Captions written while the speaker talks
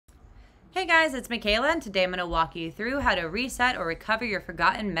Hey guys, it's Michaela, and today I'm going to walk you through how to reset or recover your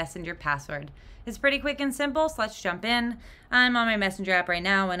forgotten Messenger password. It's pretty quick and simple, so let's jump in. I'm on my Messenger app right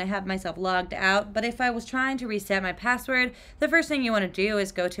now and I have myself logged out, but if I was trying to reset my password, the first thing you want to do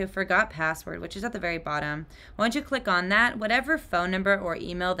is go to Forgot Password, which is at the very bottom. Once you click on that, whatever phone number or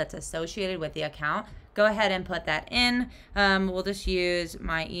email that's associated with the account, go ahead and put that in. We'll just use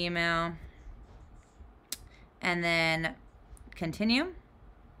my email and then continue.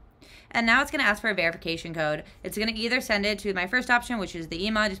 And now it's going to ask for a verification code. It's going to either send it to my first option, which is the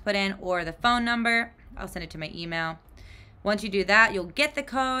email I just put in, or the phone number. I'll send it to my email. Once you do that, you'll get the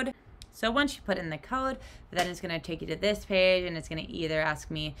code. So once you put in the code, then it's going to take you to this page, and it's going to either ask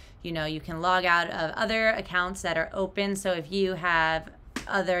me, you can log out of other accounts that are open. So if you have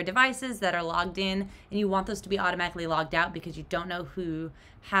other devices that are logged in and you want those to be automatically logged out because you don't know who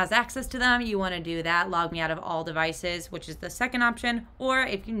has access to them, you want to do that, log me out of all devices, which is the second option. Or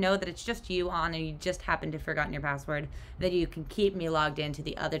if you know that it's just you on and you just happen to have forgotten your password, then you can keep me logged into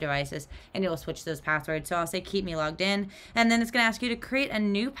the other devices and it'll switch those passwords. So I'll say keep me logged in, and then it's going to ask you to create a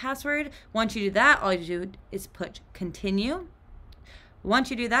new password. Once you do that, all you do is put continue.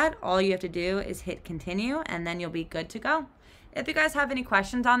 Once you do that, all you have to do is hit continue, and then you'll be good to go. If you guys have any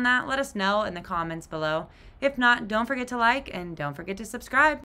questions on that, let us know in the comments below. If not, don't forget to like and don't forget to subscribe.